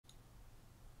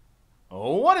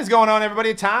What is going on,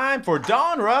 everybody? Time for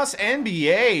Donruss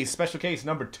NBA special case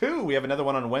number 2. We have another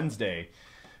one on Wednesday.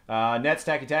 Nets,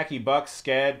 Tacky, Bucks,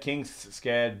 Sked, Kings,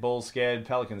 Sked, Bulls, Sked,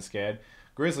 Pelicans, Sked,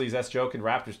 Grizzlies, S Jokin,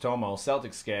 Raptors, Tomo,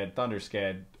 Celtics, Sked, Thunder,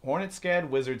 Sked, Hornets,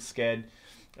 Sked, Wizards, Sked,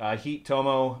 Heat,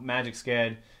 Tomo, Magic,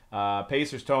 Sked,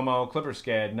 Pacers, Tomo, Clippers,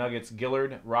 Sked, Nuggets,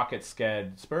 Gillard, Rockets,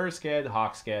 Sked, Spurs, Sked,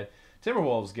 Hawks, Sked,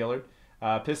 Timberwolves, Gillard,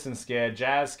 Pistons, Sked,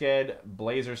 Jazz, Sked,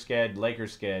 Blazers, Sked,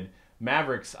 Lakers, Sked,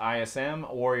 Mavericks, ISM,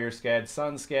 Warriors, Sked,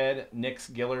 Suns, Sked, Knicks,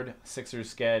 Gillard,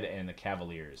 Sixers, Sked, and the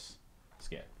Cavaliers,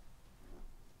 Sked.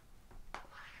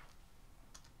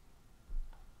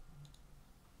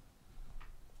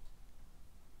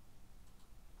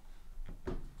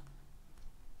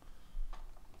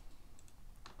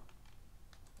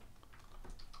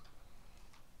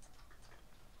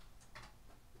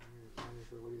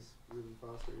 Release Ruben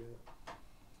Foster yet.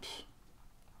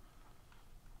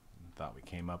 Thought we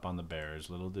came up on the Bears.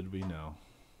 Little did we know.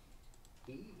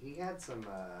 He had some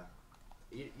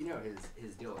you know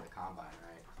his deal with the combine,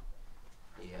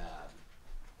 right?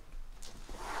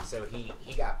 So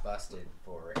he got busted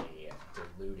for a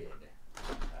diluted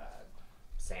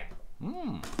sample.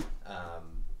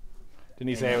 Didn't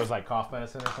he say it was like cough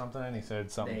medicine or something? He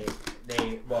said something.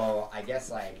 Well, I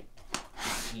guess like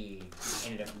he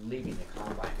ended up leaving the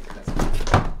combine because of it.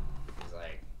 He's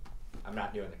like, I'm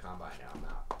not doing the combine now, I'm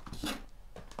out.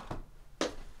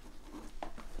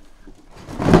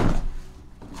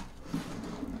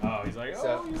 Oh, he's like,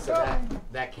 So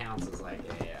that counts as like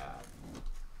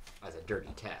as a dirty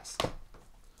test.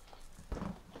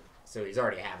 So he's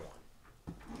already had one.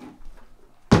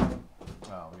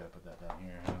 Oh, we gotta put that down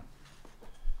here, huh?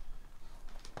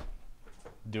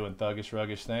 Doing thuggish,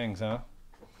 ruggish things, huh?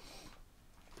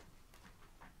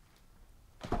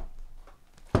 So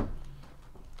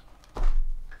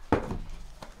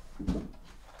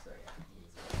yeah,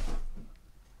 he's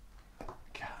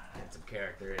had some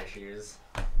character issues.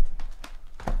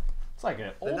 It's like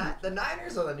an old. The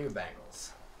Niners are the new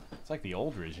Bengals. It's like the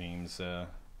old regime's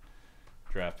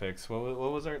draft picks. What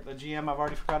was the GM? I've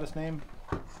already forgot his name.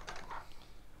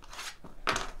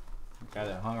 Guy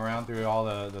that hung around through all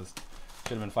the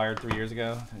should have been fired 3 years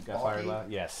ago and got fired last.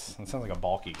 Yes, that sounds like a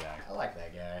bulky guy. I like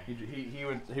that guy.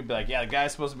 He'd be like, yeah, the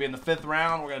guy's supposed to be in the 5th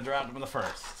round. We're gonna draft him in the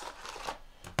 1st.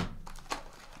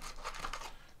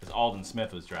 Because Aldon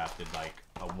Smith was drafted like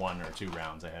a 1 or 2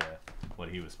 rounds ahead of what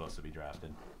he was supposed to be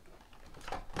drafted.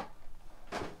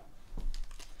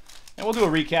 And we'll do a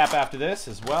recap after this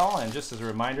as well. And just as a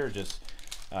reminder, just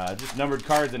numbered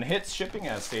cards and hits shipping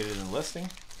as stated in the listing.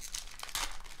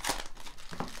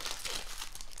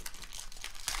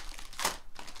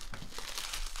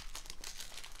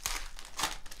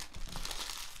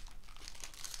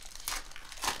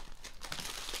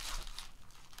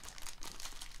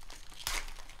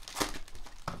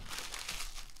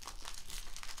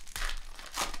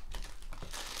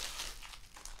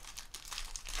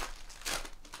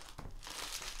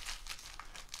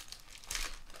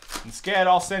 And Sked,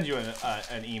 I'll send you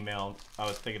an email. I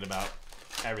was thinking about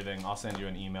everything. I'll send you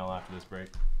an email after this break.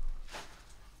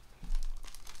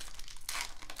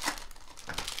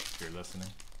 If you're listening.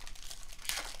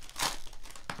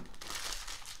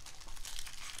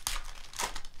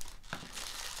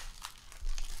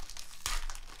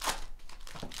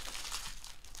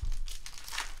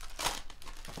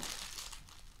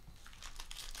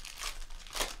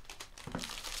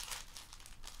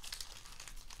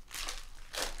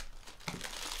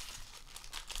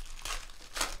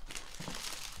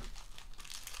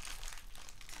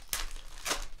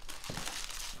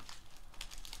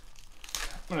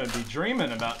 I'm going to be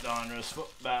dreaming about Donruss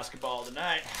basketball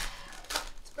tonight.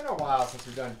 It's been a while since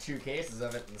we've done 2 cases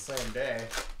of it in the same day.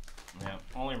 Yeah,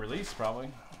 only release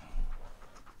probably.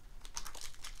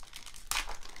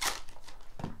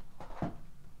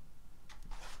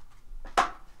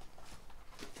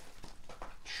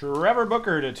 Trevor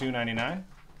Booker to $2.99.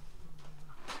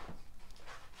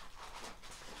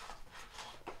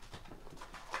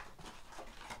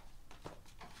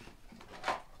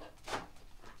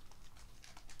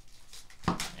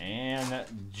 And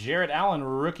Jarrett Allen,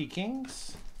 Rookie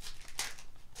Kings.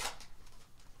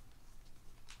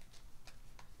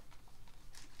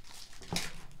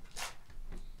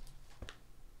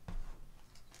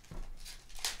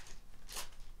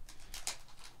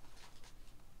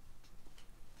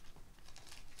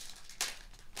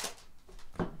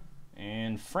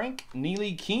 And Frank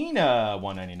Ntilikina,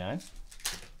 $1.99.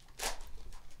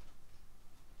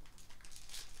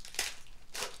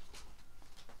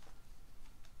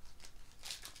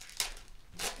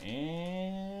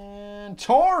 And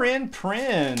Taurean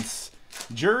Prince,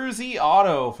 jersey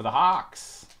auto for the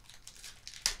Hawks.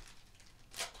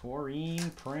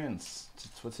 Taurine Prince.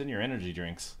 It's what's in your energy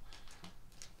drinks.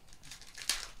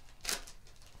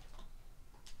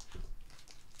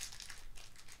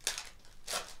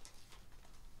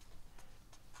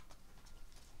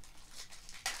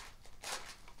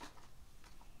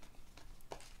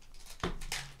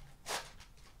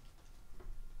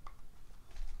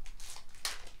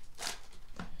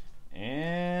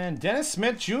 And Dennis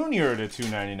Smith Jr. to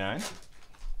 299.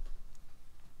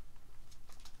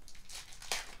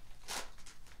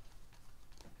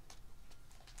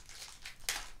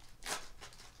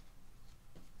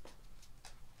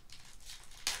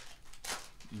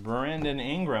 Brandon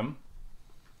Ingram.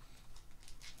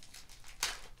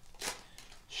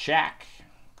 Shaq.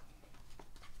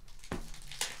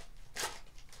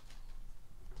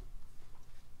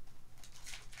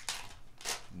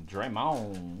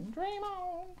 Draymond.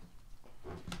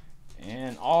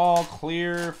 And all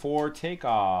clear for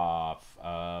takeoff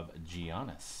of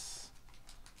Giannis.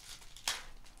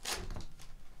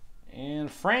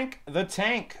 And Frank the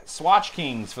Tank. Swatch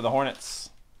Kings for the Hornets.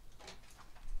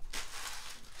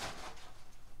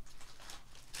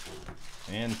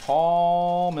 And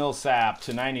Paul Millsap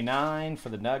to 99 for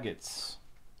the Nuggets.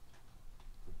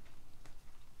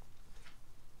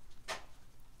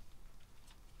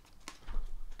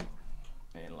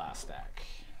 And last stack.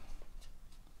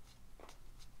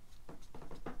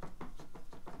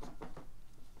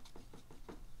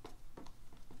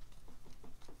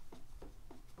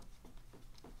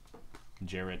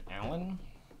 Jarrett Allen.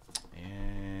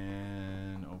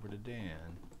 And over to Dan.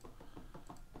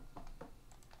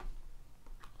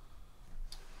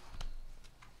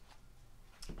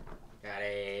 Got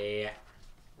a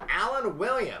Alan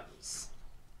Williams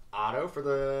auto for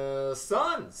the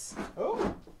Suns.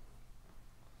 Oh.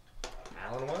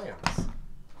 Alan Williams.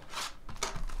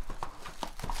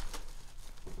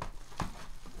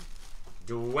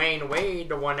 Dwayne Wade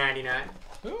to 199.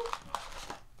 Ooh.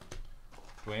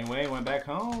 Dwayne Wade went back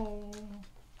home.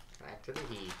 Back to the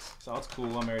Heat. So it's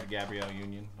cool. I'm married to Gabrielle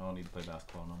Union. I don't need to play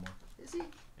basketball no more. Is he?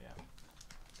 Yeah.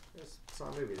 Just saw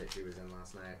a movie that she was in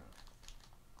last night.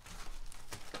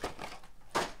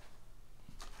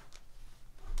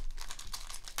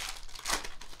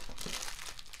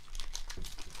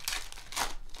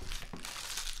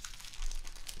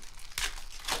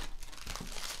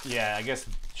 Yeah, I guess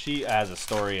she has a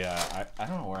story. I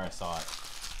don't know where I saw it.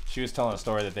 She was telling a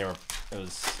story that it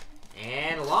was...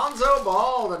 And Lonzo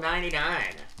Ball to 99.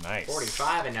 Nice.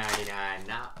 45 and 99.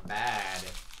 Not bad.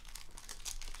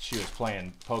 She was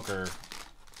playing poker.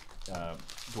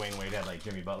 Dwayne Wade had like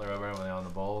Jimmy Butler over when they were on the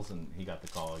Bulls, and he got the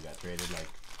call. He got traded like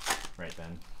right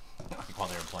then, like while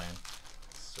they were playing.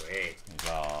 Sweet. He's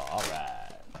all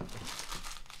right.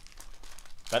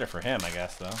 Better for him, I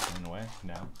guess, though, in a way.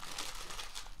 Now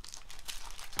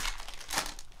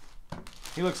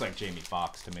he looks like Jamie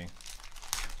Foxx to me.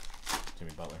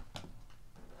 Jimmy Butler.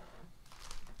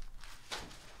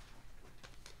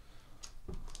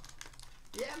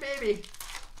 Yeah, maybe.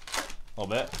 A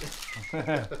little bit.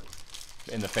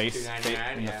 In the face,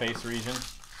 in the face region.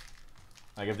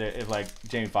 Like if like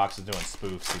Jamie Foxx was doing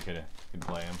spoofs, he could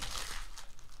play him.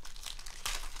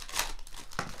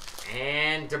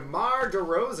 And DeMar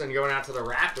DeRozan going out to the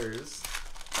Raptors.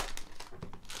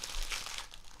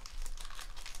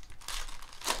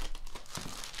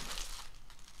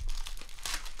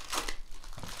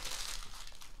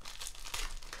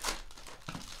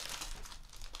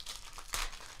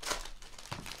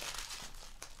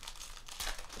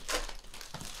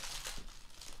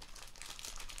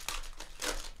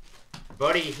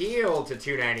 Buddy Hield to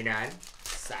 299.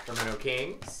 Sacramento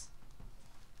Kings.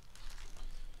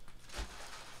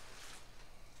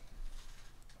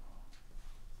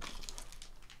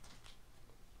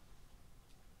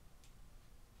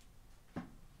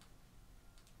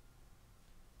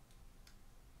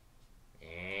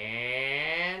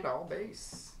 And all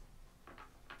base.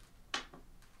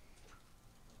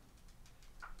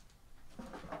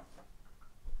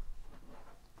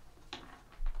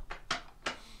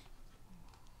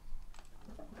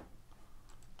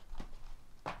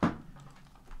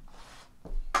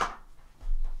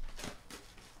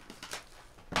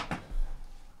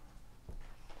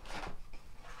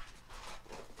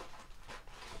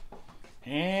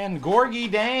 And Gorgie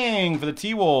Dang for the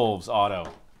T-Wolves auto.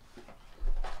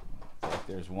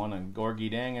 There's one on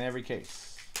Gorgie Dang in every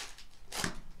case.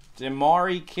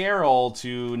 Damari Carroll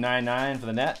to 99 for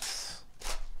the Nets.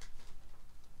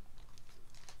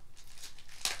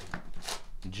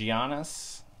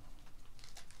 Giannis.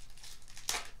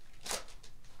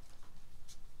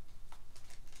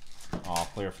 All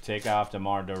clear for takeoff.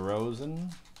 DeMar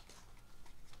DeRozan.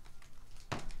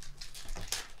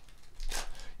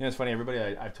 know, it's funny.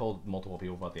 Everybody, I've told multiple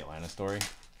people about the Atlanta story,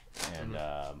 and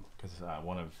because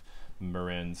one of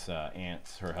Marin's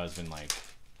aunts, her husband, like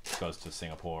goes to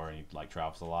Singapore and he like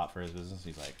travels a lot for his business.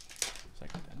 He's like,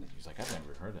 I've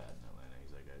never heard that in Atlanta.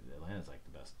 He's like, Atlanta's like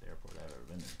the best airport I've ever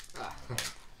been in.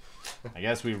 I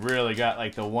guess we really got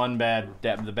like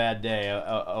the bad day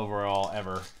overall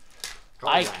ever.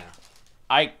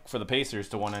 Ike for the Pacers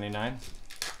to 199.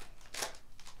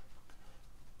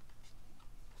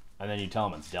 And then you tell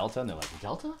them it's Delta, and they're like,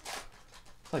 Delta?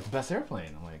 It's like the best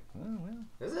airplane. I'm like, oh, well.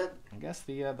 Is it? I guess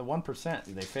the 1%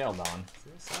 they failed on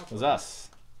was us.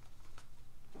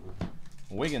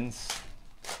 Wiggins.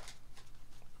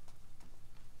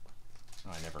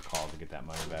 Oh, I never called to get that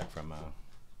money back from...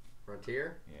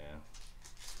 Frontier? Yeah.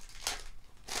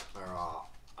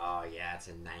 Oh, yeah, it's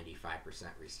a 95%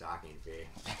 restocking fee.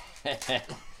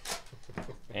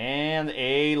 And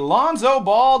a Lonzo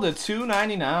Ball to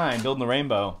 299, building the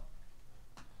rainbow.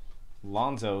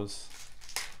 Lonzo's.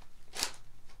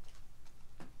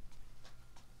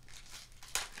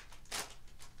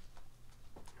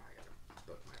 I gotta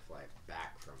book my flight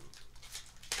back from.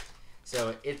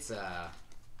 So it's in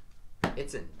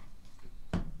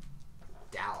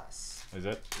Dallas. Is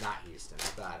it? Not Houston.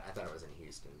 I thought it was in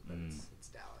Houston, but it's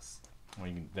Dallas.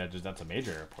 Well, that's a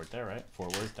major airport there, right?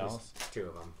 Fort Worth, Dallas. There's two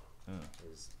of them. Oh.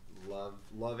 There's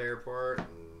Love Airport and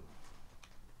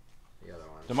the other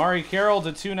one. Damari Carroll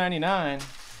to 299.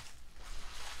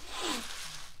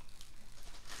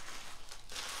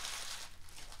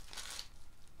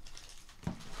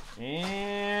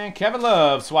 And Kevin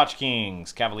Love, Swatch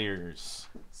Kings, Cavaliers.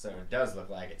 So it does look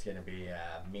like it's going to be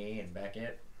me and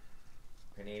Beckett,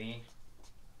 Panini.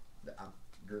 The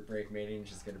group break meeting is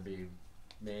just going to be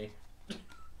me.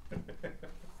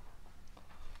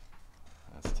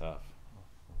 That's tough.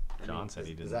 John said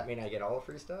he didn't. Does that mean I get all the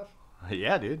free stuff?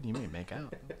 Yeah, dude. You may make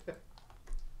out.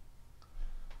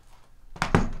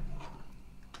 I'm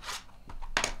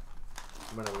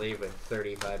going to leave with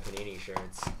 35 Panini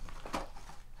shirts.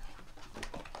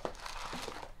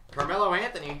 Carmelo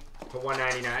Anthony to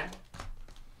 199.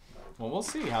 Well, we'll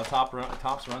see how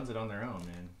Topps runs it on their own,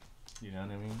 man. You know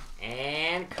what I mean?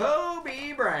 And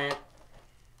Kobe Bryant.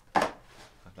 I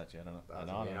thought you had an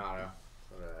auto. An auto.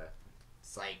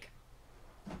 Psych.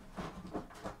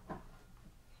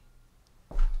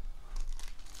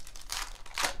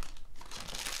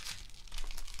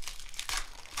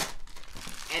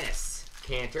 Ennis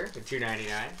Cantor to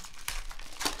 299.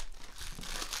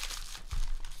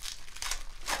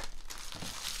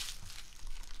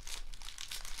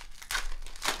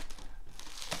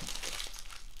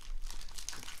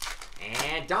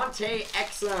 And Dante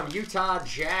Exum, Utah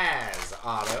Jazz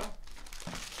auto.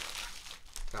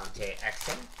 Dante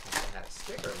Exum. I had a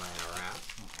sticker laying around.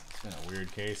 It's been a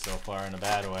weird case so far in a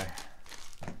bad way.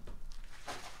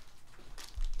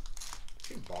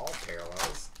 Two ball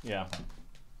parallels. Yeah.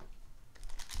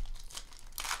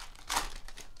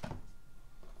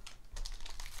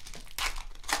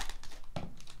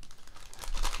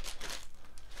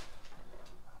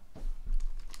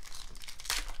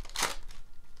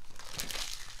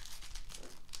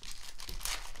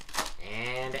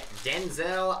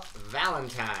 Denzel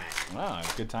Valentine. Wow,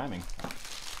 good timing.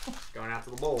 Going out to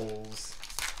the Bulls.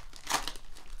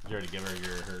 Did you already give her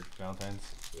her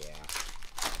Valentine's? Yeah.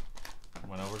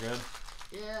 Went over good?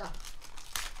 Yeah.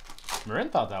 Marin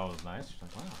thought that was nice. She's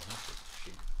like, wow.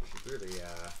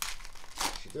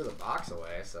 She threw the box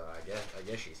away, so I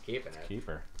guess she's keeping it. Keep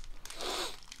her.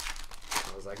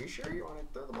 I was like, you sure you want to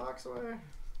throw the box away? I'm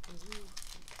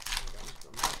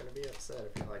not going to be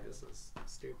upset if you're like, this is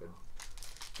stupid.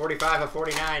 45 of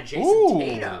 49, Jason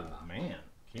Tatum. Man,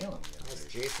 killing me. That's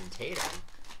Jason Tatum.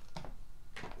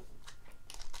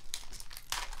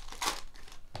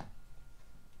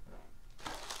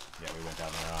 Yeah, we went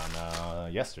down there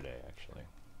on yesterday, actually.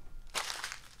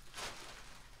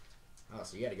 Oh,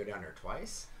 so you had to go down there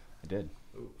twice? I did.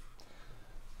 Oof.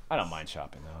 I don't mind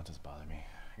shopping, though. It doesn't bother me.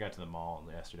 I got to the mall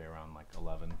yesterday around like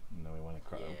 11, and then we went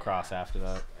across after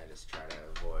that. I just try to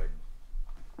avoid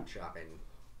shopping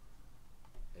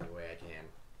any way I can.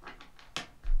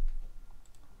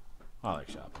 I like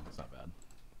shopping. It's not bad.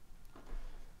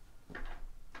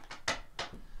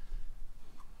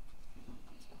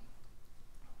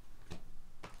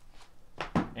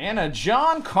 And a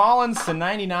John Collins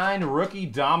 /99 rookie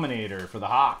dominator for the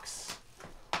Hawks.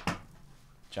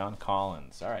 John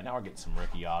Collins. All right, now we're getting some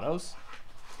rookie autos.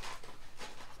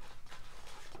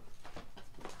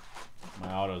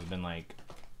 My auto's been like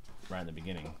right in the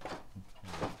beginning.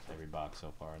 Every box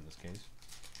so far in this case.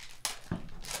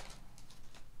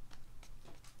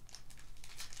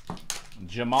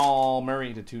 Jamal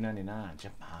Murray to 299.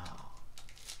 Jamal.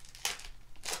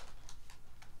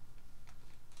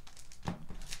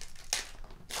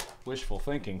 Wishful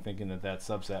thinking that that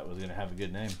subset was going to have a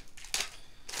good name.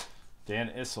 Dan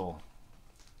Issel.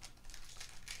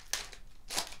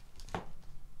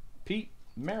 Pete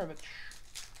Maravich.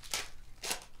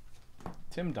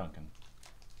 Tim Duncan.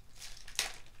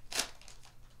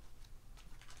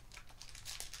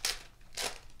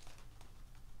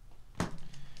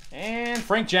 And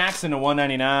Frank Jackson to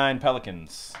 199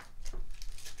 Pelicans.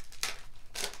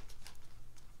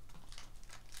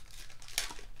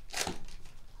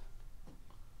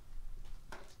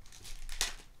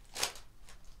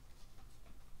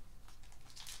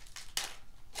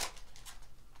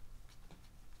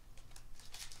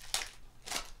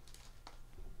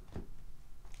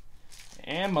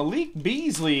 And Malik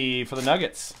Beasley for the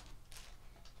Nuggets.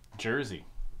 Jersey.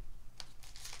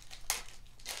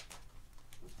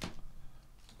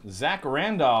 Zach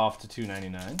Randolph to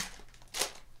 299.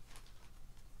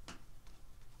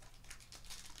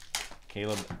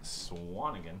 Caleb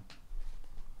Swanigan.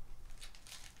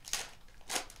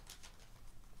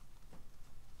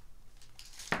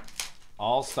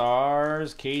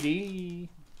 All-Stars KD.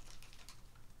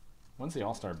 When's the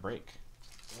All-Star break?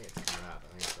 I think it's coming up. I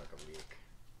think it's like a week.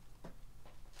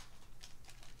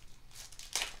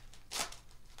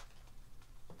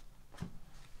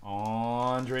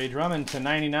 Andre Drummond to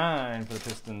 99 for the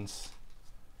Pistons.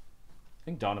 I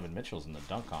think Donovan Mitchell's in the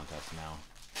dunk contest now.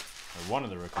 Or one of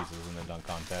the rookies is in the dunk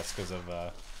contest because of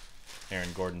Aaron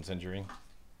Gordon's injury.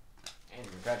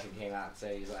 Andrew McCutcheon came out and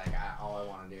said he's like, all I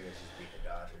want to do is just beat the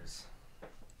Dodgers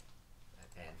at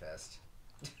FanFest.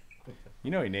 You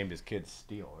know he named his kid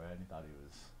Steele, right? He thought he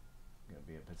was going to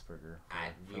be a Pittsburgher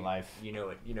for life. You know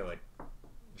what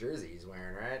jersey he's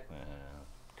wearing, right?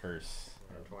 Curse.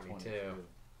 22.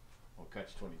 Well,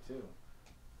 catch 22.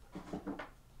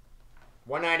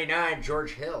 199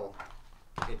 George Hill.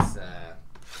 It's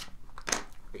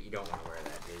but you don't want to wear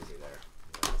that jersey there.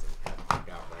 It doesn't have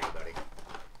out for anybody.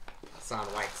 Hassan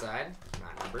Whiteside,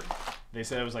 not numbered. They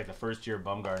said it was like the first year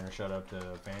Bumgarner showed up to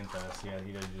FanFest. Yeah,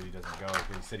 he usually doesn't go.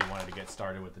 He said he wanted to get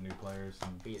started with the new players.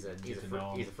 And he's a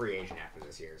free agent after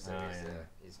this year, so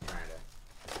he's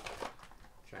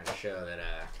trying to show that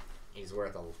he's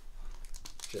worth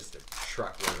just a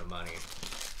truckload of money.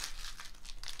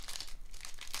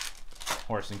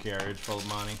 Horse and carriage full of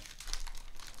money.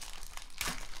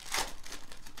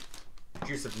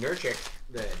 Jusuf Nurkic,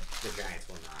 the Giants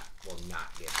will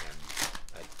not give him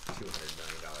a $200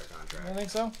 million contract. I think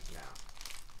so. No.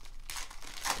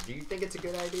 Do you think it's a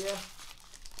good idea?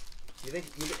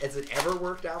 Has it ever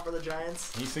worked out for the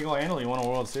Giants? He single-handedly won a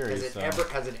World Series. Has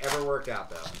it ever worked out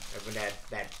though? When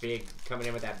that big coming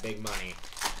in with that big money.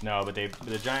 No, but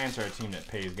the Giants are a team that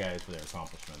pays guys for their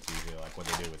accomplishments usually, like what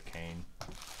they did with Kane.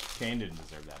 Kane didn't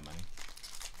deserve that money.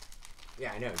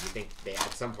 Yeah, I know. You think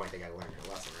at some point they got to learn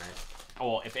their lesson, right?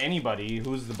 Well, if anybody,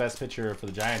 who's the best pitcher for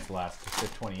the Giants the last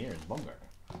 20 years? Bumgarner.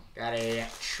 Got a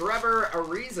Trevor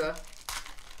Ariza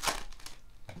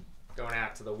going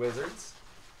out to the Wizards.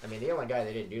 I mean, the only guy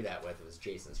they didn't do that with was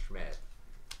Jason Schmidt.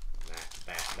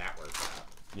 That worked out.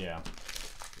 Yeah.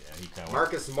 Yeah, he kind of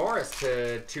Marcus Morris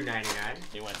to $299.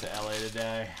 He went to LA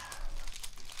today.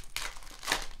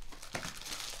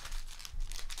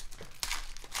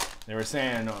 They were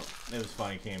saying, it was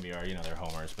funny, KMBR, you know, they're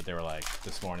homers, but they were like,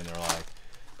 this morning, they were like,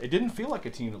 it didn't feel like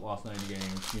a team that lost 90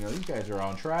 games. You know, these guys are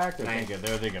on track. They're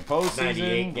thinking postseason.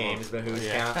 98 games, but who's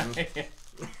counting?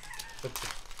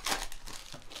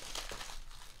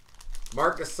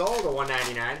 Marcus Gasol to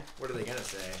 $199. What are they gonna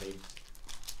say? They need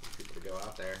people to go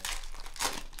out there.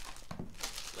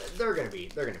 They're gonna be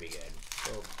good.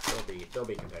 They'll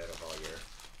be competitive all year.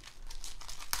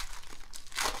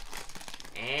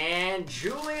 And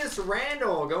Julius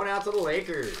Randle going out to the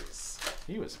Lakers.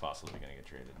 He was possibly gonna get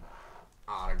traded.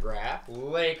 Autograph,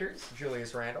 Lakers,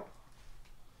 Julius Randle.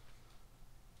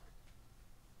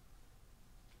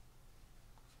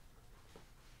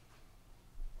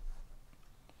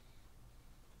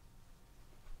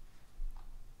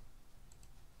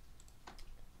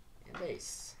 And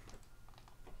base.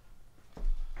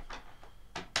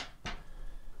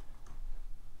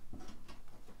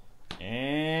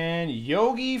 And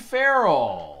Yogi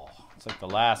Ferrell. It's like the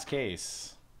last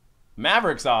case.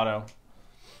 Mavericks auto.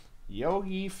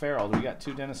 Yogi Ferrell. Do we got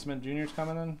two Dennis Smith Jr.'s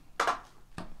coming in?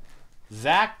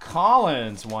 Zach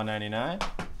Collins, $199.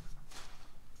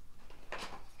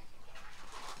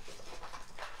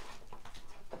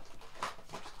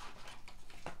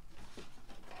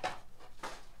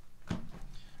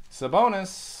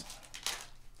 Sabonis.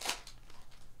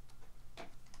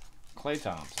 Klay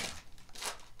Thompson.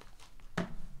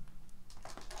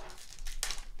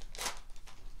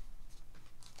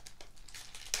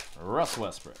 Russ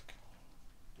Westbrook.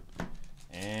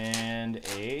 And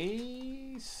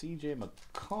a CJ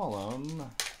McCollum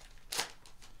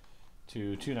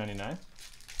to 299.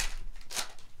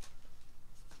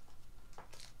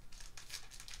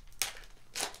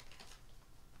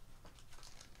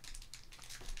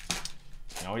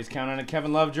 You always count on a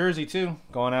Kevin Love jersey too,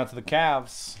 going out to the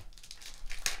Cavs.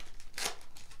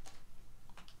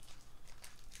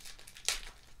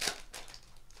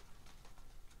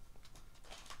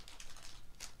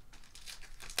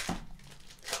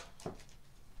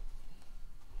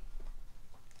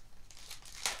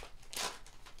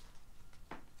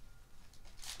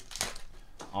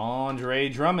 Andre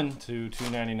Drummond to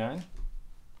 299.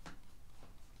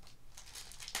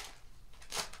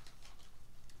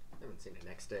 Haven't seen a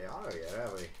next day auto yet,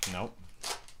 have we? Nope.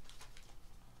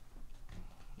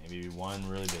 Maybe one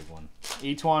really big one.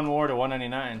 Etwan Ward to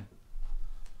 199.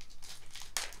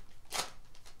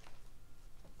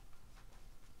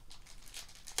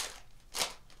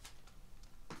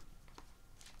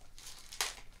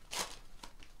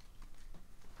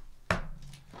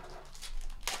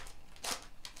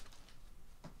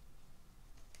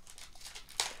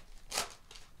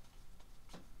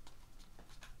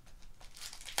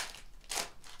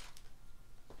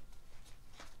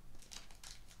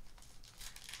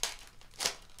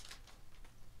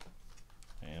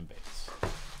 And base.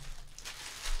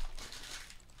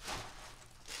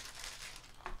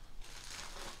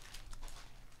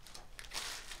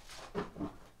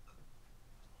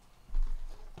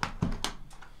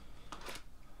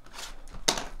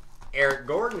 Eric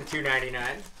Gordon to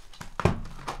 299.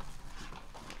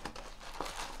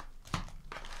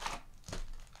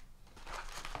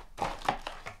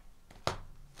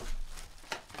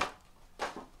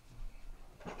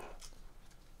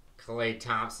 Klay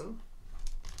Thompson.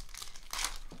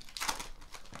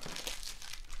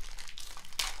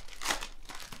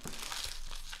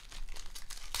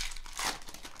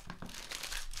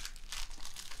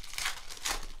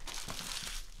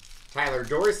 Tyler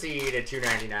Dorsey to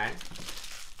 299.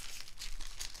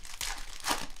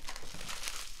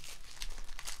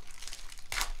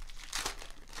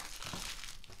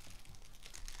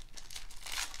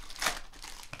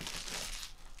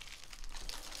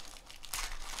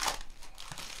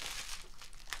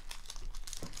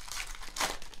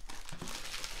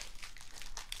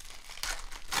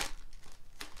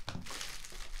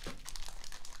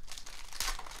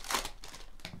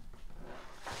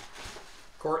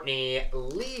 Courtney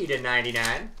Lee to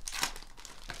 99.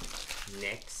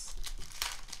 Knicks.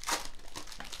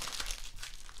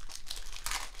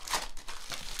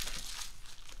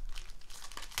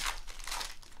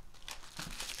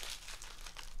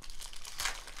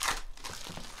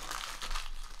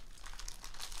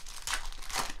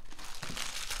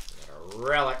 Got a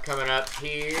relic coming up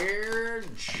here.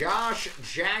 Josh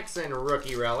Jackson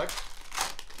rookie relic.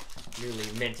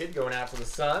 Newly minted, going out to the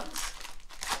Suns.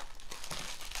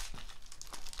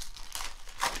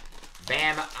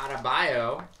 Bam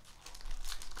Adebayo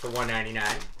to 199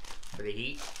 for the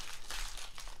Heat.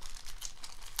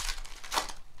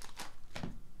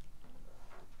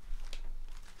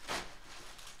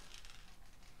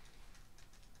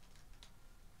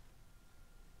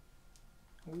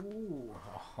 Ooh.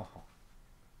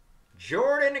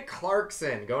 Jordan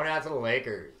Clarkson going out to the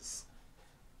Lakers.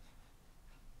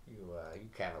 You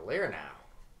Cavalier now.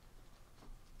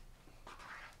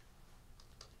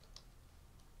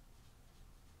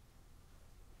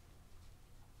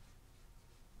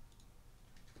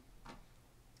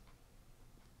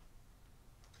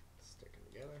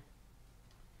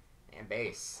 And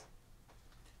base.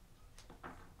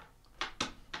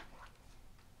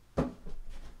 Is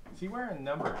he wearing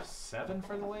number 7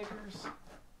 for the Lakers?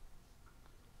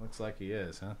 Looks like he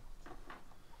is, huh?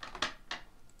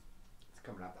 It's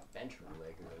coming out the bench for the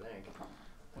Lakers, I think.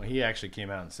 Well, he actually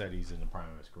came out and said he's in the prime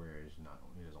of his career. He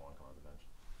doesn't want to come off the bench.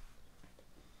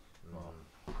 Well,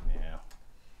 yeah.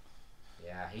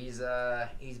 Yeah,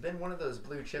 he's been one of those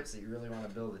blue chips that you really want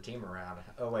to build a team around.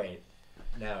 Oh wait.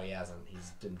 No, he hasn't.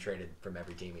 He's been traded from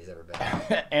every team he's ever been on.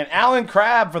 And Alan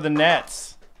Crabb for the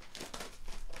Nets.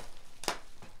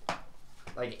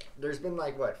 Like, there's been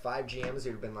like what, 5 GMs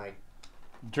who've been like,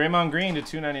 Draymond Green to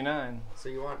 299. so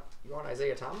you want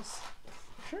Isaiah Thomas?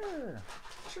 Sure.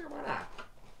 Sure, why not?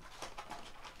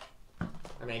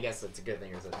 I mean, I guess it's a good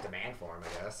thing there's a demand for him,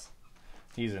 I guess.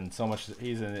 He's in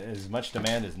as much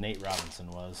demand as Nate Robinson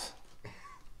was.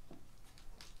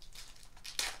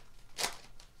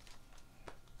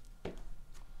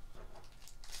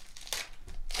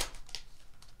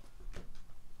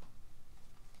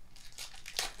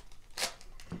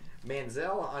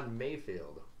 Manziel on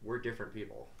Mayfield. We're different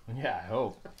people. Yeah, I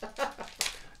hope.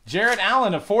 Jarrett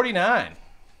Allen of 49.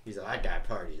 He's like, that guy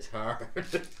parties hard.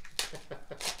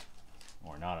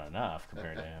 Or not enough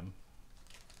compared to him.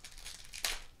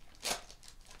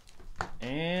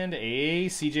 And a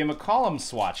CJ McCollum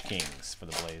Swatch Kings for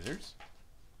the Blazers.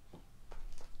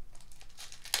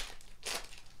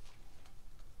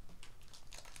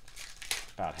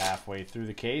 About halfway through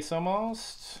the case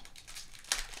almost.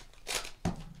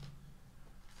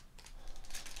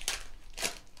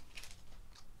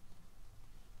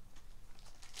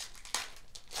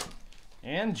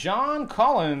 And John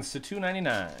Collins to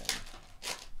 299.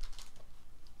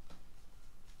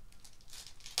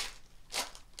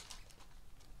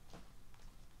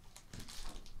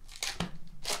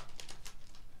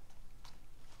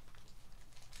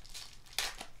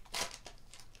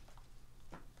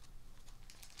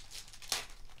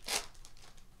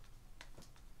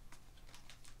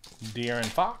 De'Aaron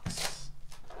Fox.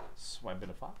 Swipe it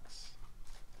a Fox.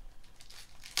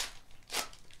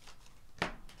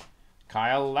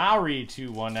 Kyle Lowry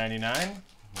to 199.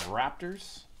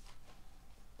 Raptors.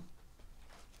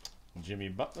 Jimmy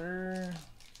Butler.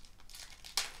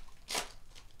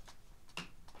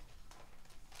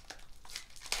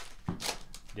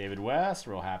 David West.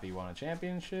 Real happy he won a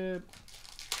championship.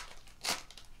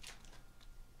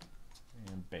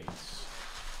 And base.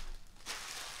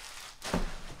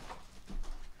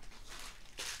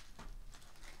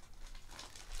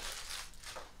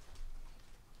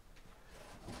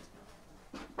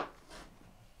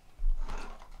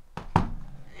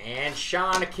 And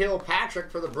Sean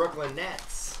Kilpatrick for the Brooklyn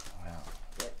Nets. Wow.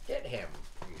 Get him,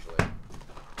 usually.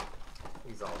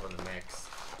 He's all in the mix.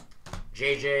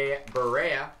 JJ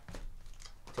Barea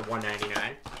to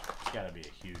 199. Gotta be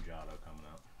a huge auto coming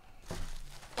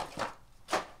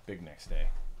up. Big next day.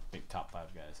 Big top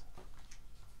 5 guys.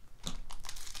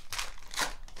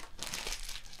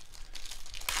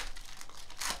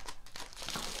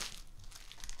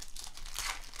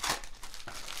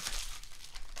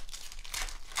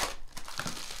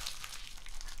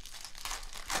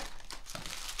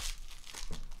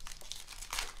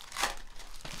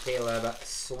 Caleb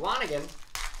Swanigan,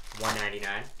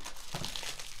 199.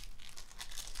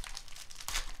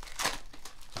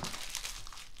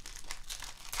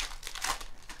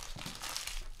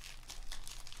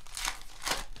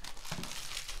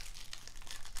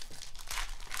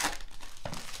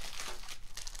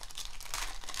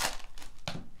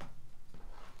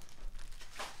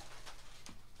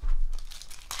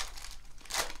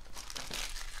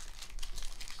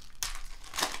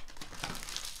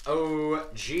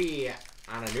 OG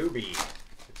Anunoby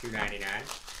for $2.99.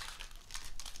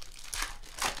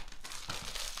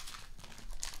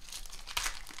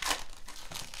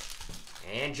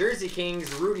 And Jersey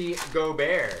Kings Rudy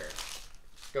Gobert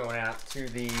going out to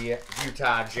the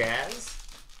Utah Jazz.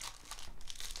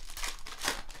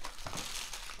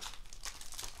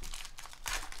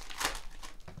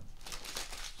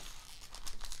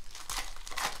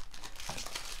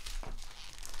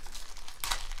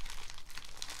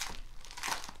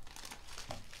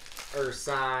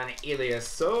 Ersan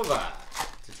Ilyasova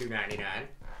to $2.99.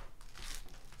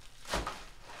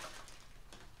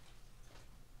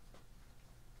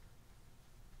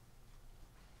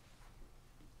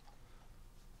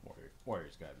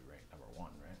 Warriors got to be ranked number 1,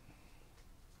 right?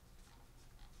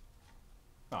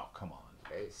 Oh, come on.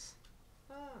 Base.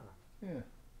 Ah. Yeah.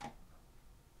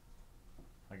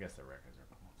 I guess the records are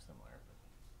similar,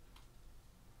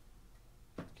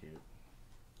 but cute.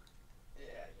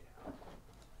 Yeah, you know.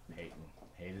 Hating.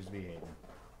 Haters be hating.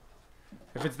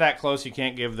 If it's that close, you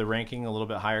can't give the ranking a little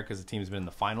bit higher because the team's been in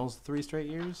the finals 3 straight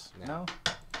years? No?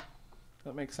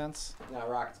 That makes sense? No,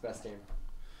 Rockets best team.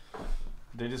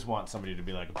 They just want somebody to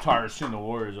be like, I'm tired of seeing the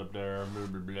Warriors up there, blah,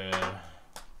 blah, blah.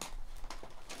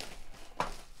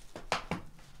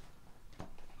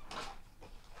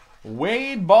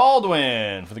 Wade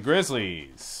Baldwin for the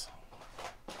Grizzlies.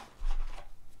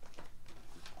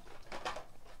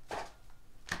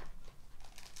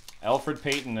 Elfrid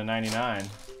Payton to 99.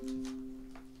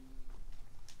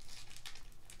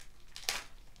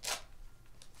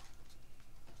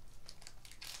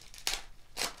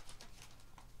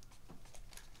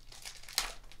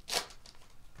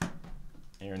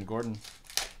 Aaron Gordon.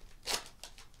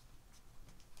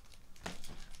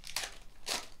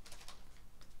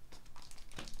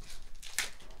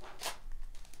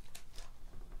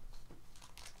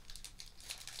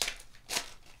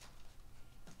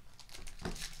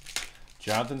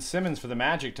 Jonathan Simmons for the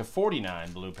Magic to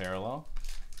 49, blue parallel.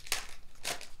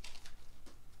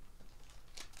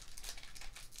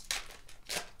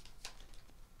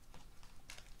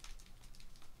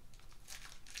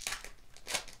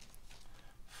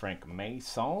 Frank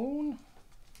Mason.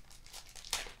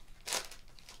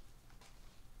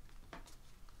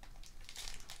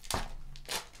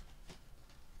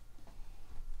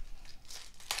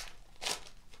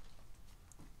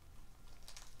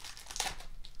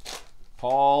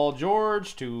 Paul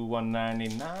George to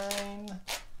 199.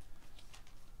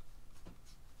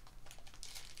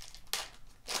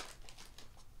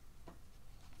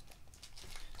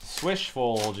 Swish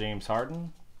full James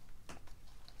Harden.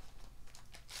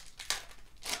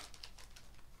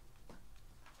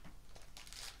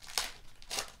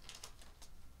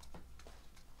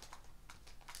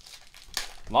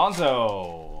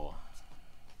 Lonzo.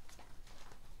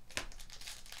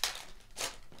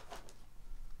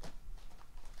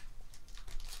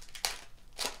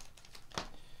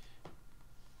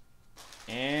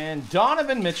 And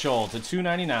Donovan Mitchell to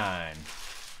 299.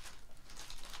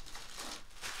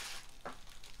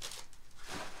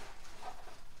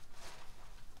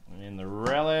 And the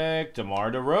relic,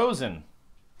 DeMar DeRozan.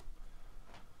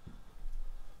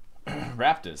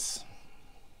 Raptors.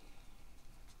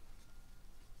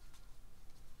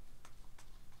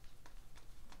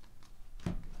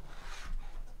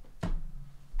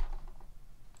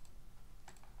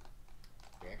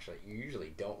 Actually, you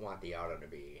usually don't want the auto to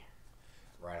be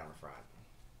right on the front.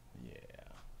 Yeah.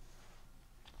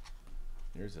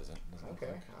 Yours isn't.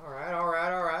 Okay. All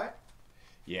right.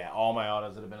 Yeah, all my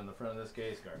autos that have been in the front of this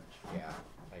case, garbage. Yeah.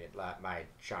 I get my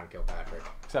Sean Kilpatrick.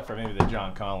 Except for maybe the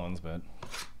John Collins, but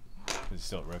he's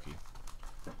still a rookie.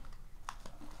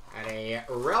 And a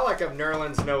relic of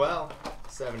Nerlens Noel,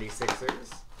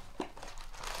 76ers.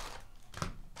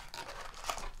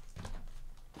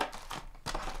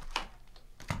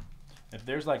 If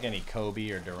there's like any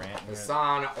Kobe or Durant,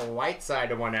 Hassan Whiteside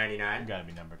to 199. you got to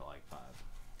be numbered to like 5.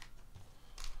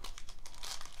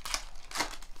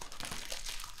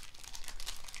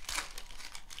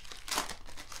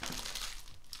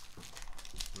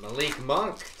 Malik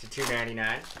Monk to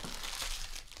 299.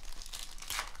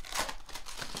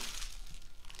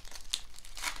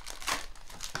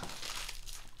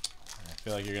 I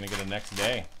feel like you're gonna get a next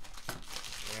day.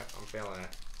 Yep, I'm feeling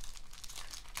it.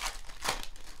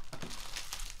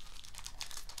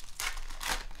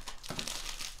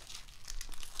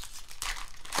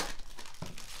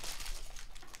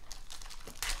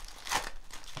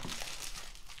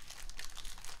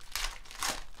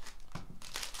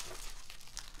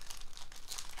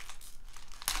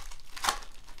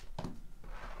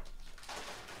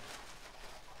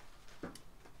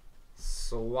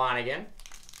 Swanigan.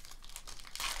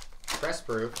 Press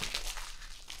proof.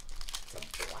 It's a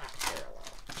black parallel.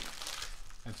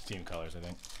 That's team colors, I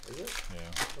think. Is it? Yeah.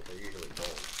 I thought they're usually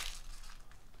gold.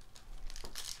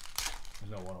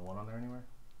 There's no 101 on there anywhere?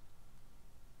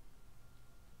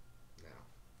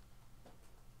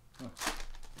 No. Huh.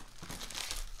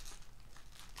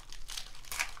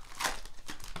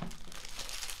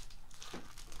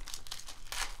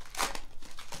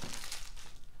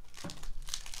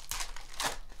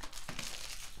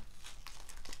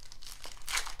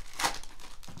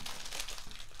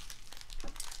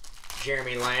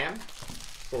 Jeremy Lamb,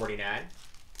 49.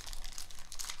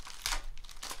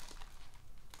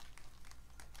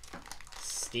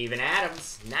 Steven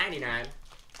Adams, 99.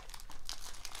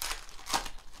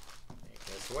 Make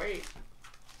this wait.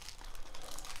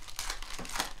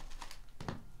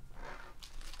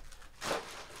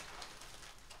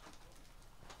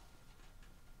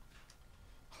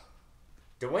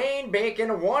 Dwayne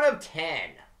Bacon, 1 of 10.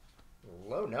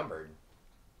 Low numbered.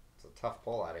 It's a tough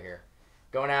pull out of here.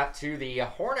 Going out to the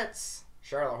Hornets,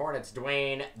 Charlotte Hornets,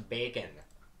 Dwayne Bacon.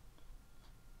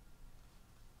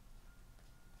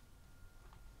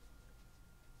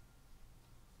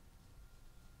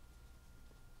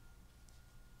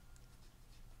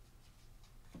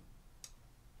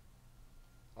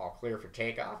 All clear for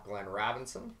takeoff, Glenn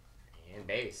Robinson, and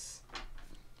base.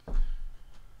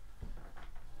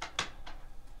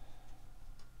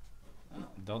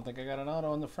 Don't think I got an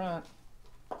auto in the front.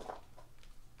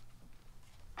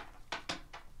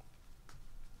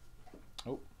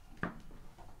 Oh.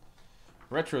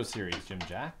 Retro Series, Jim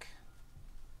Jack.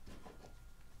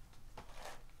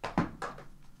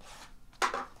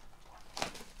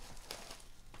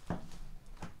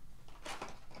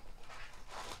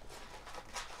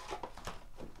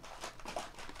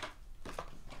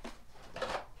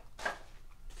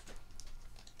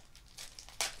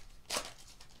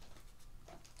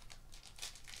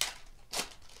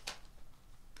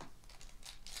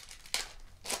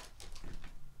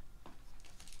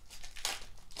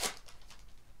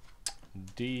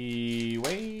 D.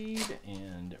 Wade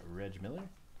and Reg Miller.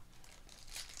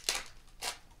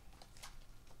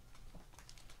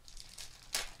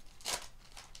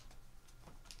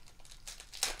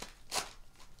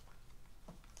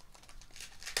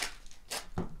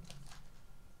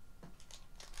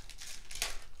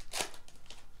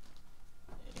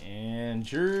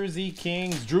 Jersey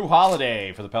Kings, Drew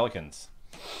Holiday for the Pelicans.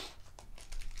 I'm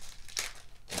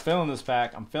filling this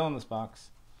pack. I'm filling this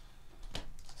box.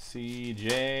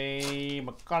 CJ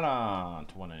McCollum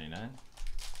to 199.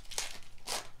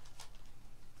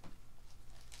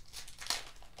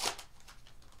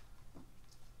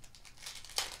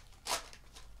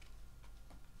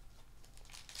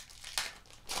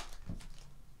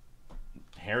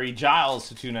 Harry Giles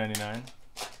to 299.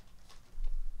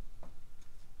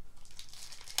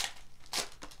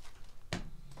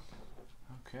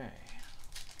 Okay.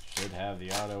 Should have the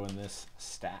auto in this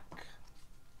stack.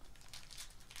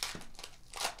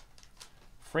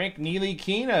 Frank Neely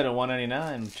Keena to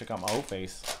 199. Check out my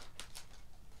O-face.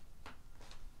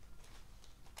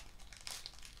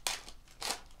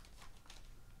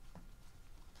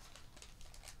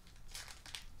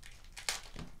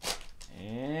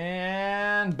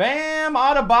 And bam!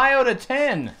 Adebayo to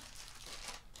 10.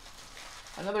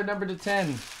 Another number to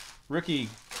 10. Rookie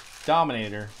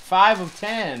Dominator. 5 of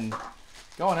 10.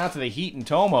 Going out to the Heat and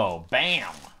Tomo.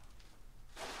 Bam!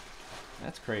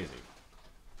 That's crazy.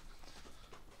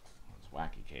 That's a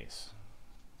wacky case.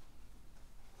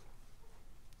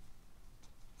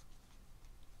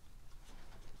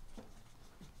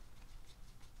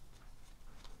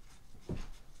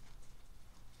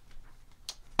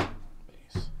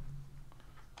 Base.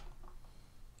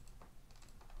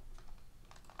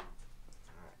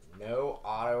 No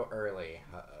auto early.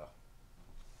 Uh-oh.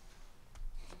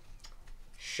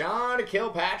 Sean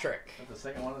Kilpatrick. Is that the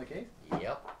second one of the case?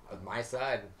 Yep, with my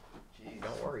side. Jeez.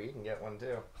 Don't worry, you can get one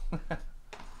too.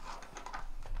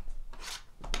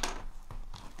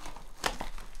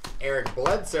 Eric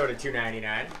Bledsoe to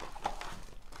 299.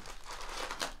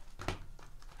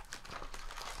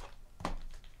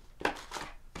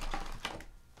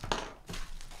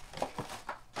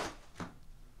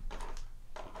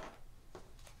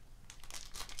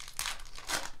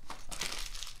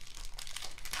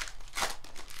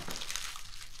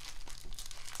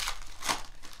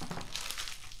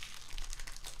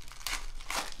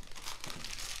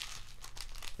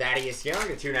 Thaddeus Young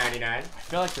to 299. I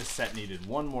feel like this set needed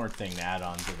one more thing to add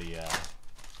on to the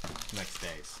next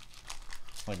days.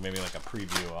 Like maybe like a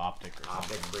preview optic or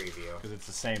something. Optic preview. Because it's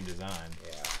the same design.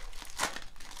 Yeah.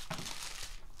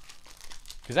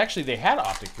 Because actually they had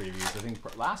optic previews. I think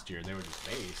last year they were just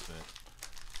base, but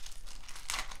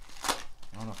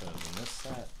I don't know if it was in this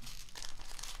set.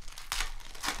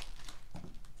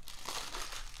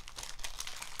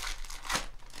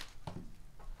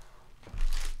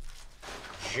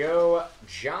 Joe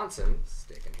Johnson,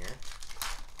 sticking here.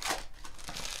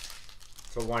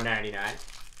 So 199.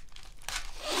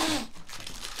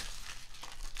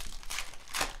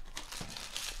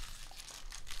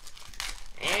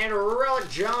 And Relic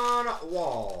John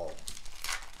Wall,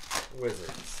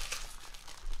 Wizards.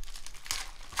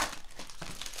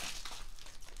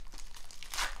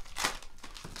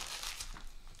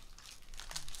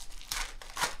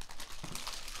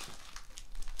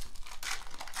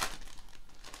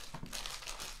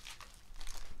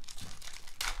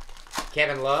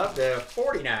 Kevin Love to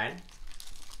 49.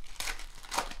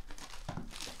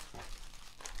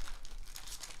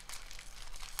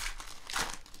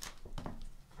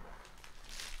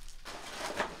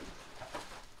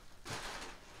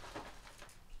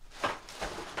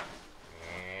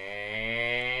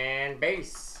 And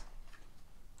base.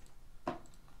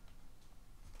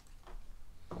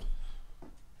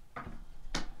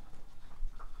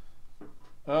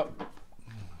 Oh.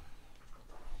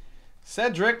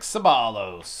 Cedric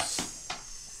Ceballos.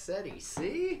 Ceddy,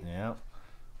 see? Yep.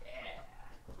 Yeah.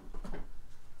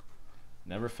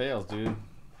 Never fails, dude.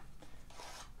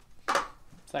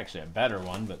 It's actually a better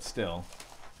one, but still.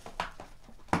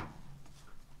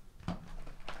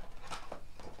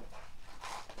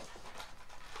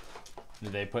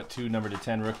 Did they put 2 number to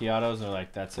 10 rookie autos? And they're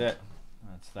like, that's it.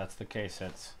 That's the case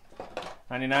hits.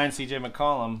 99 CJ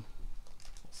McCollum.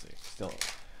 Let's see.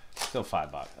 Still 5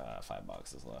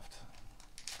 boxes left.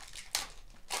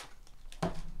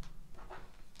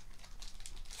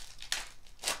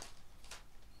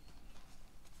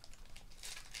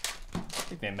 I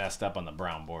think they messed up on the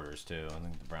brown borders too. I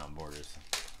think the brown borders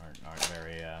aren't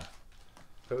very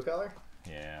Who color?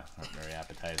 yeah, aren't very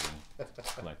appetizing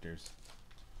collectors.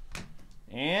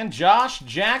 And Josh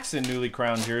Jackson, newly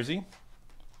crowned jersey.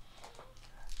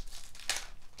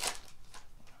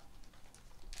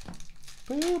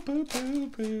 Boo boo boo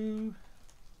boo.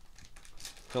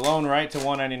 Cologne right to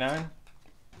 199.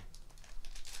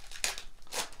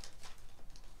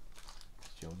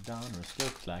 Your Donruss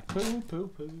looks like poo poo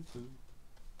poo poo.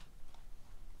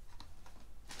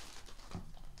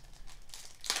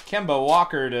 Kemba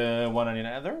Walker to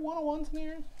 199. Are there 101s in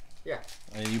here? Yeah.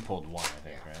 I mean, you pulled one, I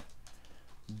think, right?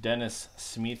 Dennis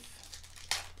Smith.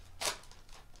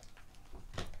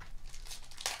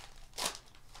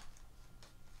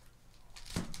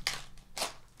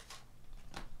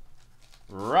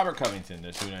 Robert Covington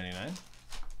to 299.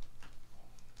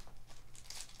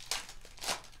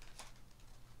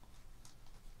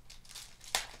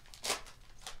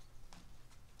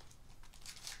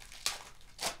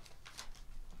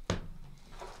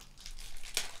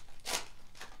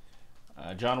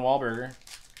 John Wahlberger.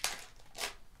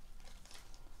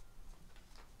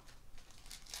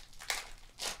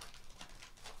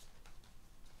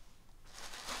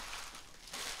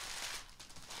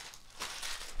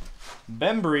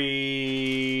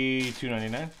 Bembry,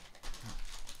 $2.99.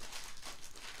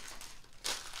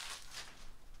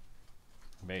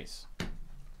 Base.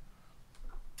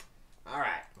 All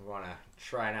right, we want to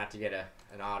try not to get an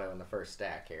auto in the first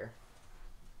stack here.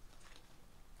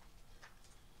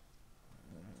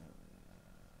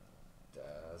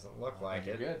 Doesn't look like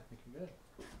it. Good. You're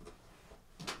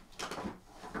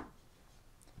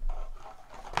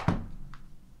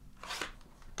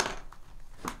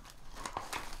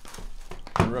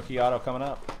good. Rookie auto coming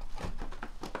up.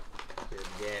 Here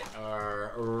we get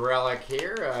our relic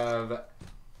here of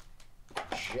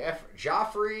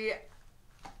Joffrey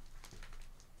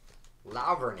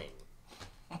Lauverning.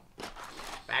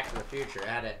 Back to the Future.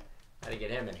 Had to get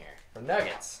him in here. From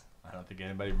Nuggets. I don't think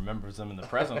anybody remembers them in the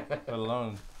present, let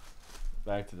alone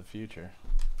Back to the Future.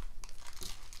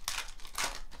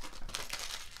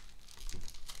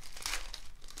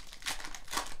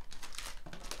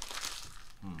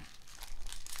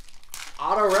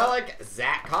 Auto relic,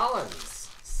 Zach Collins.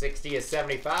 60 of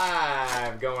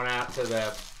 75 going out to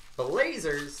the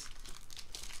Blazers.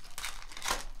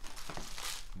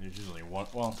 There's usually one.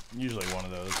 Well, usually one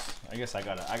of those. I guess I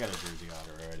got a jersey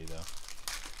auto already though.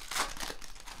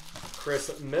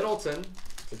 Chris Middleton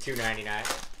to 299.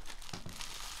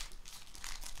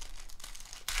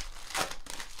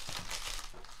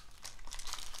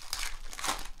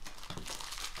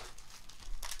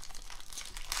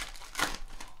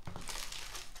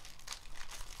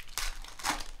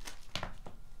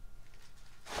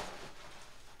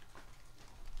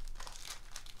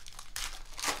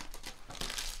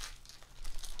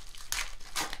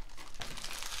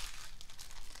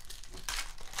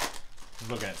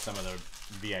 Looking at some of the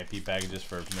VIP packages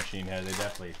for Machine Head, they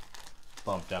definitely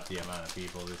bumped up the amount of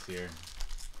people this year.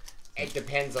 It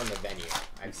depends on the venue.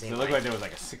 I've seen. It looked like there was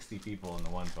like 60 people in the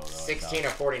one photo. 16 or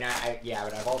 49. Yeah,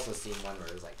 but I've also seen one where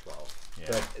it was like 12.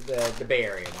 Yeah. The Bay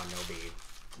Area one will be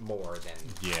more than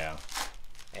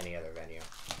any other venue.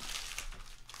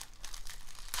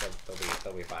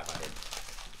 They'll be 500.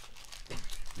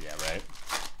 Yeah, right.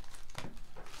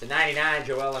 To 99,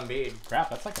 Joel Embiid. Crap,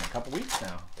 that's like in a couple weeks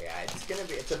now. Yeah,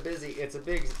 it's a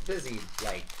big busy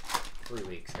like 3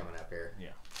 weeks coming up here. Yeah.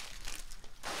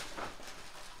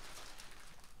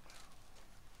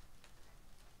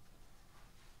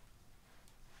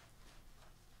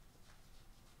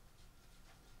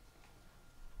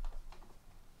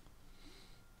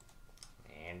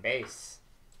 And base.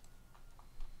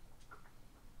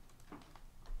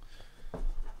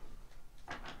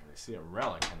 I see a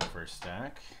relic in the first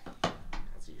stack.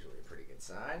 That's usually a pretty good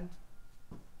sign.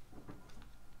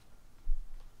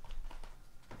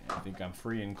 I think I'm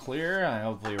free and clear.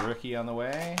 Hopefully a rookie on the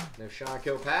way. No Sean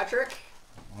Kilpatrick.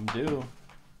 I'm due.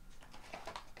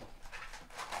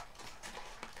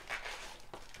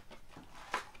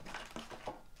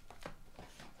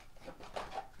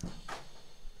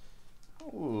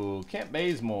 Ooh, Kent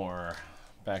Bazemore.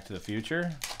 Back to the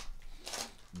Future.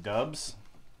 Dubs.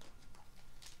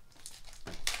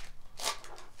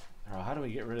 Oh, how do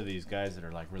we get rid of these guys that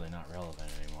are like really not relevant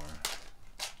anymore?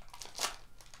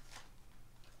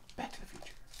 Back to the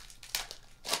Future.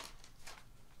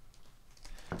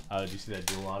 Oh, did you see that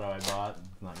dual auto I bought?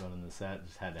 It's not going in the set.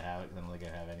 Just had to have it because I don't think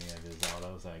I have any of his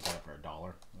autos. I got it for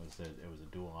 $1. It was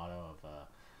a dual auto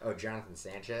of Jonathan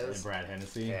Sanchez and Brad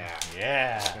Hennessy. Yeah.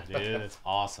 Yeah, dude, it's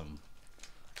awesome.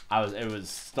 It was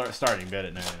starting bid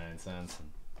at 99 cents.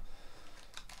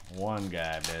 And one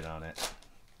guy bid on it.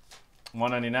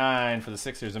 $1.99 for the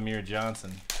Sixers, Amir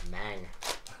Johnson. Mang.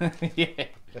 Yeah. You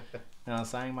know what I'm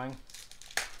saying, Mang?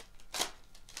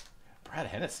 Brad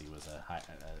Hennessy was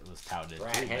touted.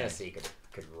 Brad Hennessy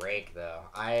could rake though.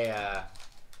 I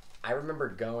remember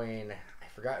going. I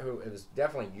forgot who it was.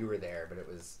 Definitely you were there, but it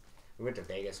was. We went to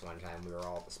Vegas one time. We were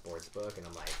all at the sports book, and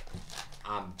I'm like,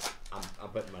 I'm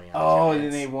putting money on. Oh,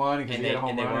 and they won because he they had a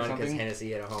home run or something. because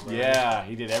Hennessy had a home run. Yeah,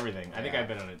 he did everything. I think Yeah. I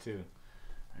bet on it too.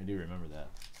 I do remember that.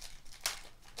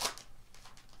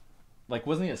 like,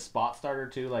 wasn't he a spot starter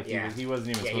too? Like, Yeah. he wasn't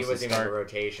even Yeah, he supposed wasn't to even in start. the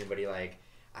rotation, but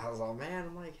I was all, man,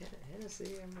 I'm like,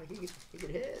 Hennessy, I'm like, he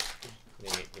could hit.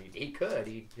 He could.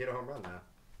 He hit a home run, though.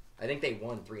 I think they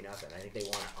won 3-0. I think they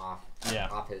won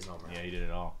off his home run. Yeah, he did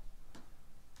it all.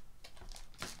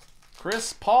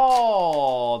 Chris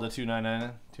Paul, the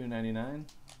 $2.99.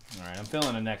 All right, I'm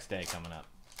feeling the next day coming up.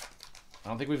 I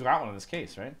don't think we've got one in this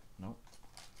case, right? Nope.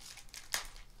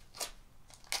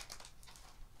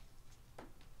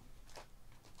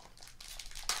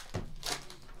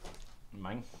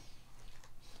 Mine.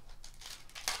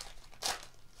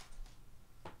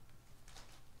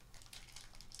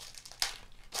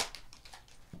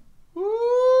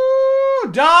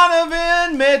 Woo!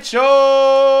 Donovan Mitchell.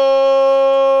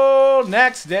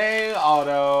 Next day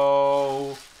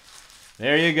auto.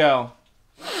 There you go.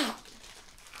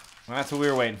 That's what we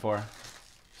were waiting for.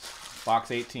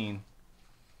 Box 18.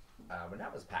 But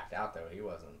that was packed out, though. He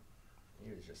wasn't.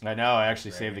 He was just. I know. I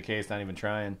actually saved the case, not even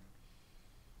trying.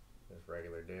 Just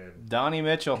regular dude. Donnie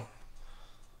Mitchell.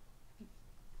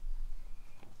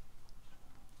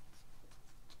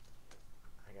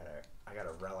 I got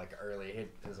a relic early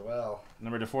hit as well.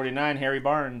 Number to 49, Harry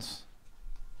Barnes.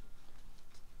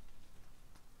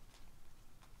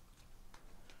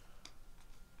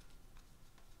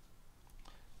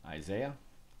 Isaiah.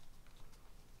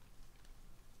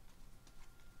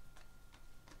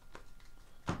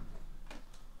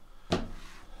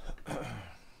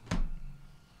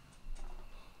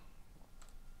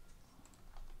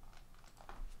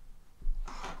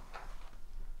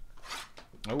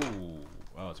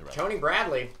 Oh, it's a relic. Tony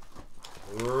Bradley.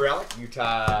 Relic,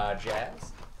 Utah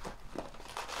Jazz.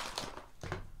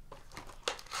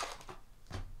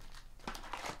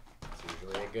 It's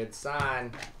usually a good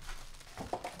sign.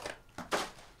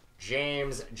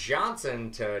 James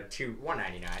Johnson to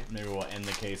 199. Maybe we'll end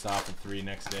the case off with 3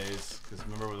 next days. Because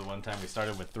remember the one time we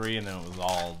started with 3 and then it was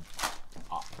all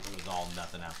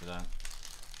nothing after that.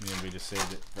 And then we just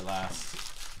saved it for last.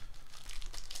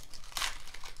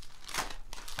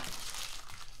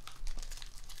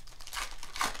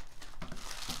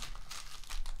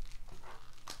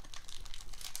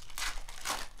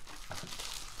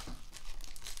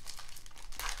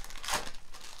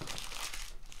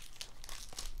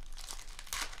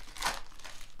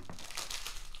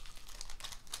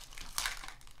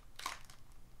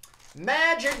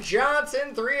 Magic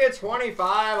Johnson, 3/25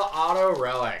 auto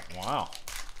relic. Wow.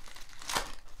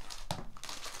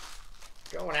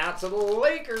 Going out to the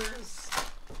Lakers.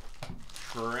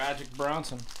 Tragic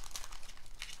Bronson.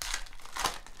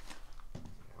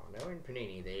 Knowing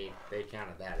Panini, they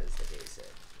counted that as the case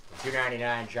hit.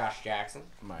 299 Josh Jackson.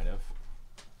 Might have.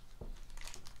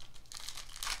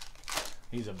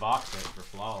 He's a box hit for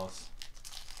flawless.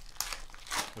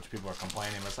 Which people are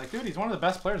complaining, but it's like, dude, he's one of the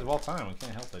best players of all time. We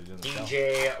can't help that he doesn't sell.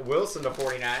 DJ Wilson to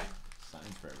 49.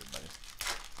 Signs for everybody.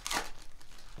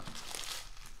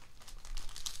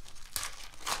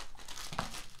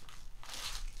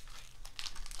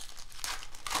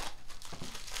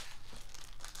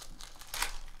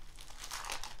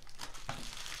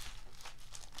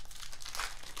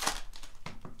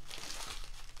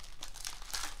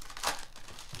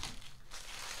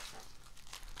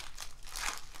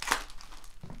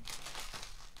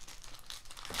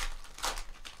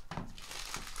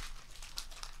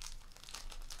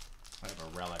 I have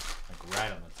a relic, like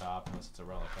right on the top, unless it's a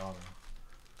relic on it.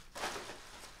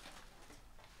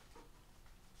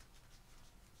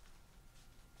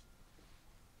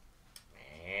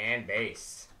 And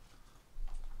base.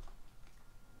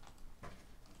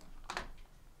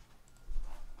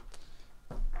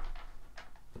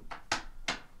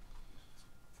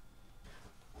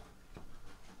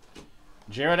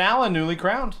 Jared Allen, newly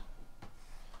crowned.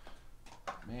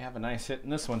 May have a nice hit in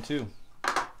this one, too.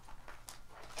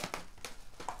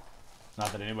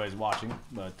 Not that anybody's watching,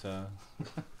 but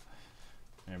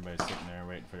everybody's sitting there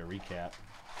waiting for the recap.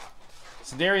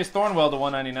 Sedarius Thornwell to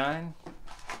 199.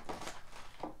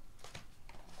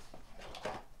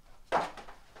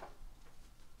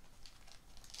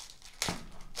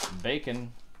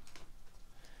 Bacon.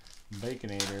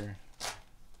 Baconator.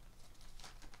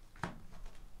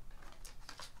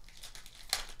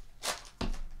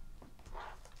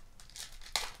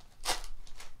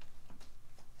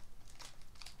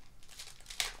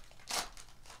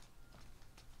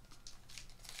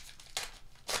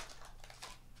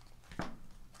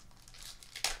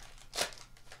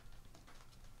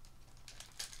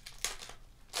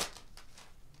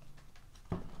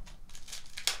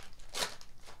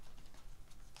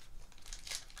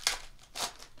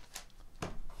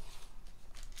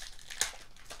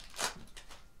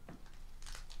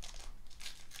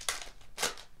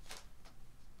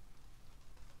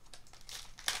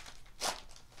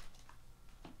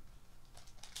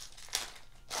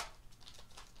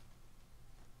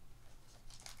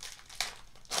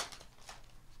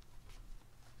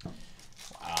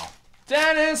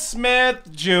 Dennis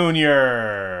Smith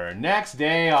Jr. Next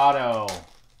day auto.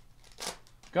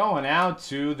 Going out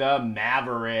to the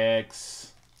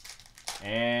Mavericks.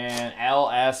 And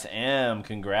LSM.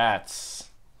 Congrats.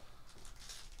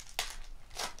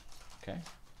 Okay.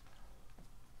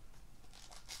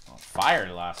 Oh, fire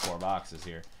the last 4 boxes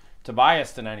here.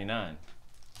 Tobias to 99.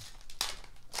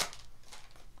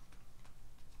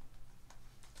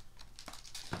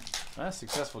 A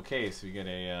successful case. We get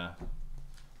a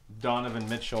Donovan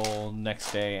Mitchell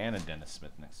next day and a Dennis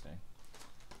Smith next day.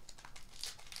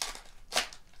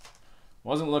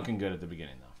 Wasn't looking good at the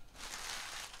beginning, though.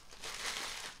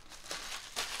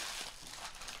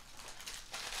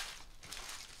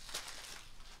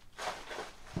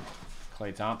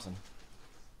 Klay Thompson.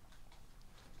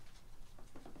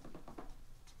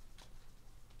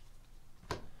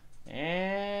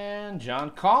 And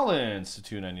John Collins to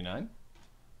 299.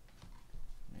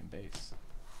 Main base.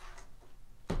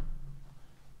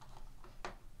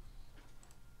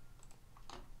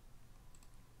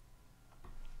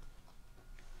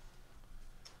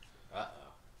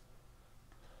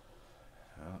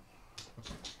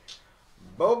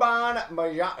 Boban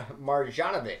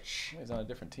Marjanovic. He's on a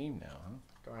different team now, huh?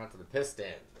 Going out to the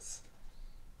Pistons.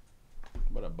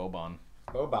 What a Boban.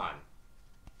 Boban.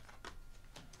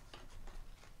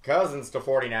 Cousins to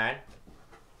 49.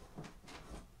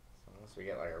 Unless we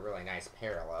get like a really nice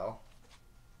parallel.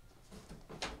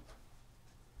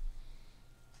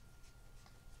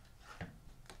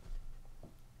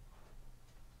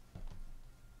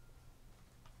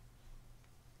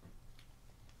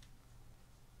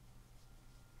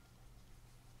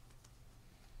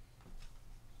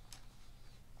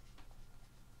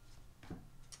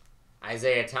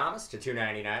 Isaiah Thomas to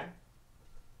 299.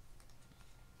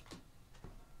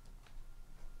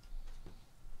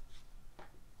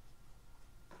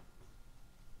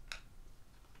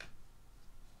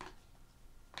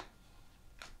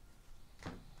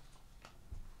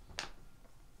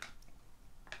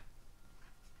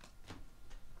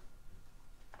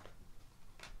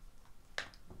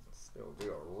 Still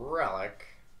do a relic.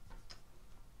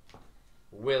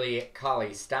 Willie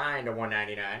Cauley-Stein to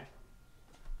 199.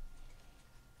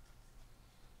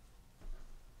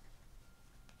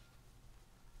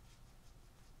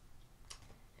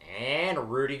 And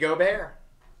Rudy Gobert.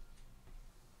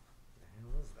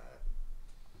 What was that?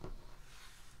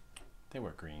 They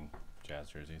wear green Jazz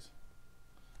jerseys.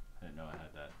 I didn't know I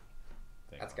had that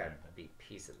thing. That's got to be a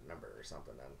piece of the number or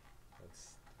something then. That's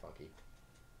funky.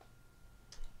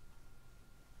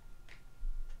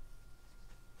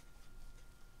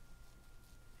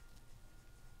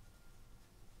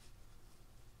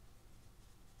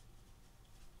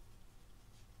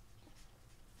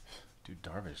 Dude,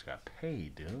 Darvish got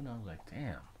paid, dude. I was like,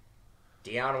 damn.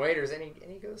 Deion Waiters, and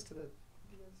he goes to the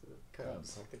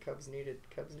Cubs. Like the Cubs needed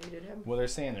him. Well, they're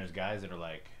saying there's guys that are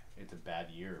like, it's a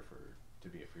bad year to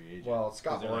be a free agent. Well,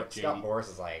 Scott like Boras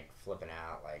is like flipping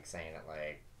out, like saying that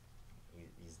like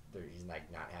he's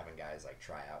like not having guys like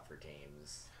try out for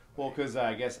teams. Well, because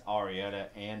I guess Arrieta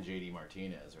and JD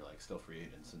Martinez are like still free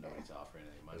agents, and nobody's offering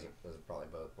any money. Those are probably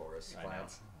both Boras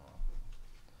clients.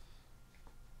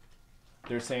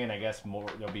 They're saying, I guess,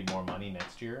 there'll be more money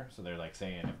next year. So they're like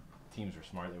saying if teams were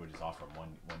smart, they would just offer them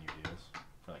one-year deals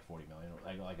for like $40 million,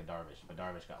 like a Darvish. But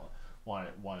Darvish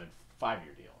wanted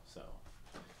 5-year deal. So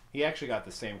he actually got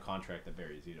the same contract that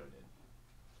Barry Zito did.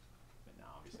 But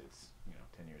now, obviously, it's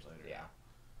 10 years later. Yeah.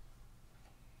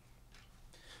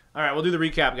 All right, we'll do the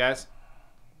recap, guys.